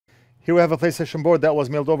Here we have a PlayStation board that was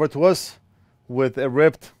mailed over to us with a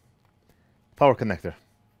ripped power connector.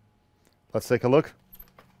 Let's take a look.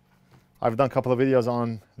 I've done a couple of videos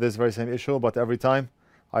on this very same issue, but every time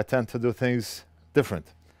I tend to do things different.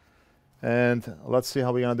 And let's see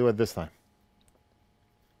how we're going to do it this time.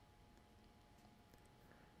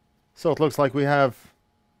 So it looks like we have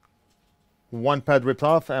one pad ripped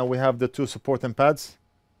off, and we have the two supporting pads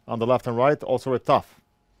on the left and right also ripped off.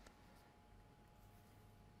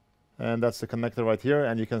 And that's the connector right here,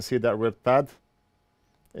 and you can see that ripped pad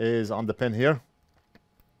is on the pin here.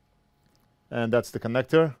 And that's the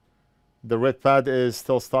connector. The ripped pad is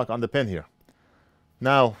still stuck on the pin here.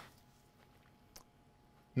 Now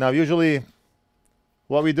usually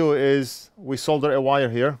what we do is we solder a wire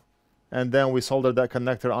here, and then we solder that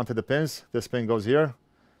connector onto the pins. This pin goes here.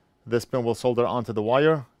 This pin will solder onto the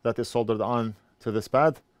wire that is soldered on to this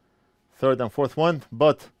pad, third and fourth one,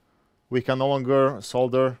 but we can no longer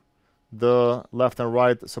solder the left and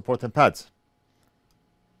right supporting pads.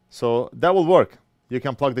 So that will work. You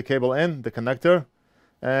can plug the cable in, the connector,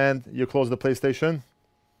 and you close the PlayStation.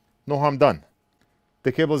 No harm done.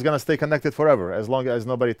 The cable is going to stay connected forever as long as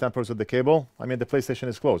nobody tampers with the cable. I mean, the PlayStation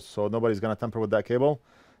is closed, so nobody's going to tamper with that cable,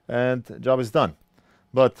 and the job is done.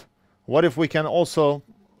 But what if we can also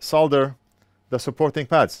solder the supporting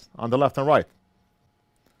pads on the left and right?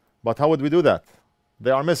 But how would we do that?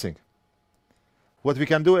 They are missing. What we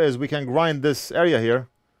can do is we can grind this area here,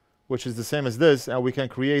 which is the same as this, and we can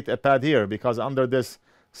create a pad here, because under this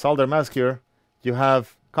solder mask here you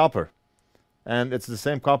have copper, and it's the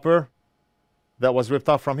same copper that was ripped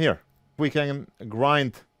off from here. We can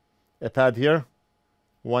grind a pad here,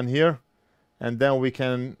 one here, and then we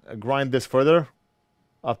can grind this further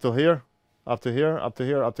up to here, up to here, up to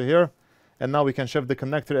here, up to here, and now we can shift the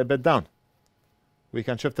connector a bit down. We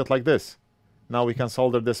can shift it like this. Now we can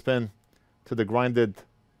solder this pin to the grinded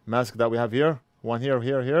mask that we have here, one here,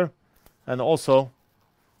 here, here, and also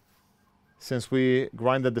since we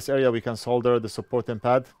grinded this area, we can solder the supporting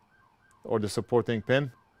pad or the supporting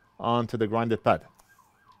pin onto the grinded pad.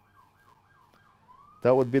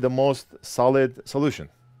 That would be the most solid solution.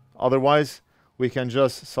 Otherwise, we can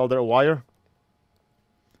just solder a wire,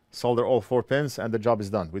 solder all 4 pins, and the job is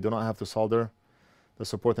done. We do not have to solder the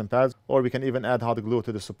supporting pads, or we can even add hot glue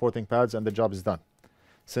to the supporting pads, and the job is done.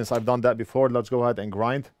 Since I've done that before, let's go ahead and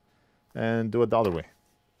grind and do it the other way.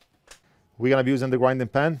 We're going to be using the grinding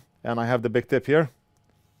pan, and I have the big tip here,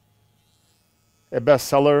 a best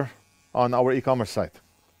seller on our e-commerce site.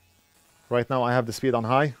 Right now I have the speed on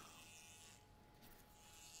high.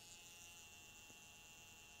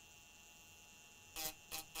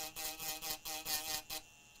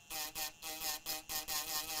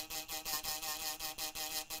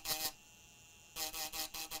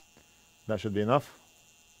 That should be enough.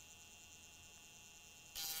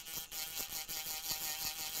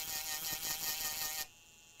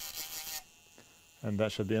 And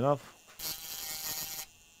that should be enough.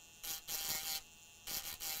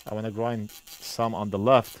 I want to grind some on the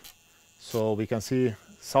left so we can see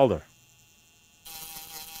solder.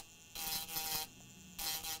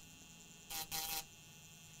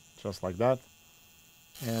 Just like that.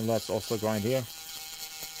 And let's also grind here.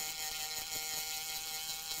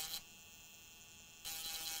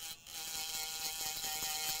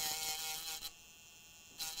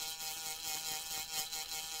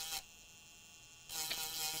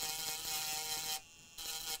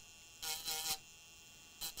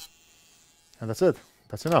 And that's it.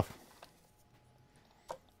 That's enough.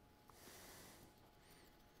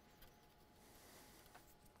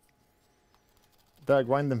 That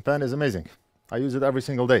grinding pen is amazing. I use it every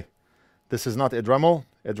single day. This is not a Dremel.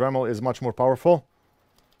 A Dremel is much more powerful.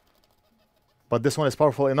 But this one is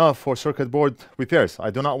powerful enough for circuit board repairs.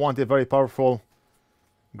 I do not want a very powerful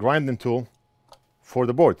grinding tool for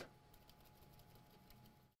the board.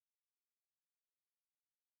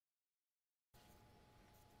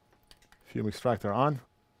 Fume extractor on.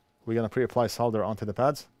 We're going to pre-apply solder onto the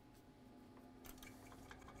pads.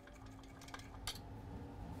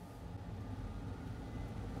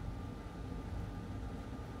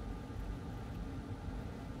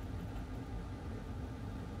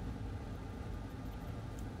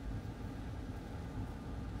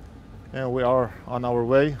 And we are on our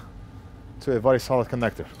way to a very solid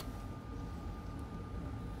connector.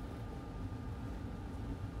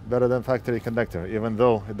 Better than factory connector, even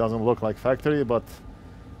though it doesn't look like factory, but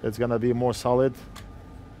it's gonna be more solid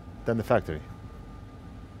than the factory.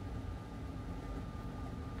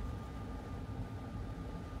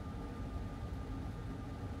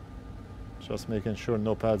 Just making sure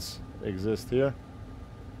no pads exist here.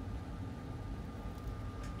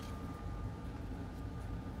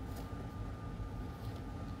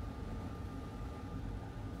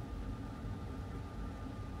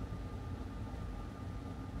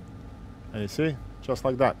 And you see, just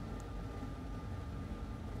like that.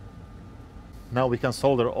 Now we can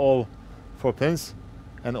solder all 4 pins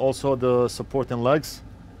and also the supporting legs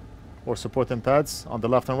or supporting pads on the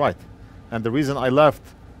left and right. And the reason I left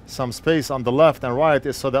some space on the left and right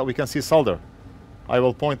is so that we can see solder. I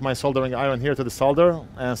will point my soldering iron here to the solder,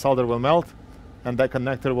 and solder will melt, and that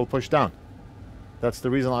connector will push down. That's the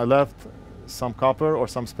reason I left some copper or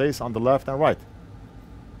some space on the left and right.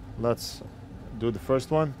 Let's do the first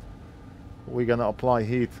one. We're gonna apply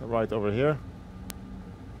heat right over here,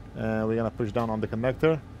 and we're gonna push down on the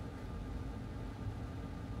connector,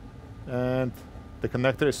 and the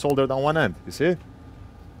connector is soldered on one end, you see?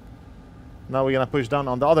 Now we're gonna push down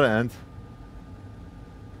on the other end.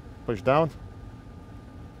 Push down.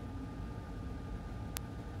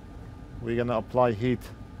 We're gonna apply heat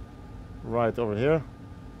right over here,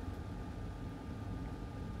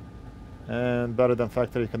 and better than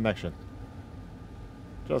factory connection.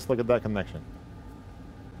 Just look at that connection.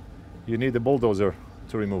 You need a bulldozer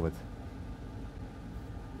to remove it.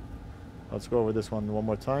 Let's go over this one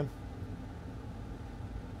more time.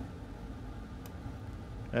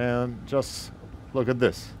 And just look at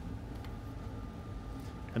this.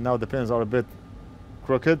 And now the pins are a bit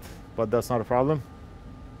crooked, but that's not a problem,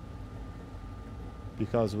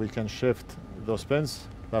 because we can shift those pins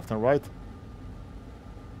left and right.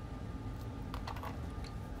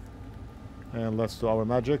 And let's do our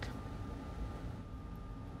magic.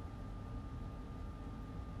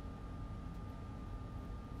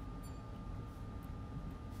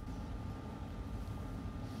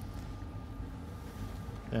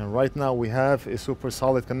 And right now we have a super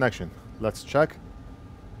solid connection. Let's check.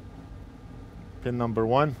 Pin number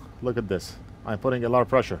 1, look at this. I'm putting a lot of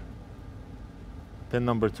pressure. Pin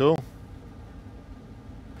number 2,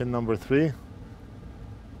 pin number 3,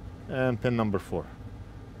 and pin number 4.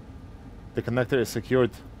 The connector is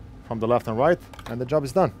secured from the left and right, and the job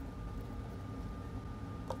is done.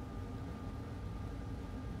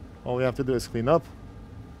 All we have to do is clean up,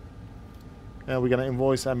 and we're gonna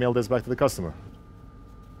invoice and mail this back to the customer.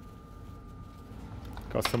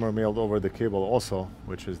 Customer mailed over the cable also,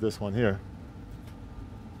 which is this one here.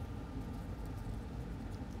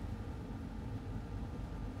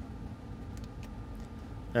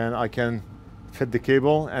 And I can fit the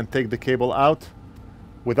cable and take the cable out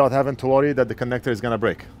without having to worry that the connector is gonna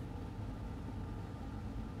break.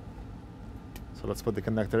 So let's put the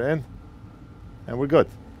connector in, and we're good.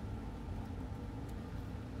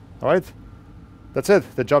 All right, that's it.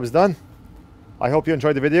 The job is done. I hope you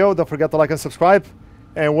enjoyed the video. Don't forget to like and subscribe,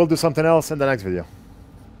 and we'll do something else in the next video.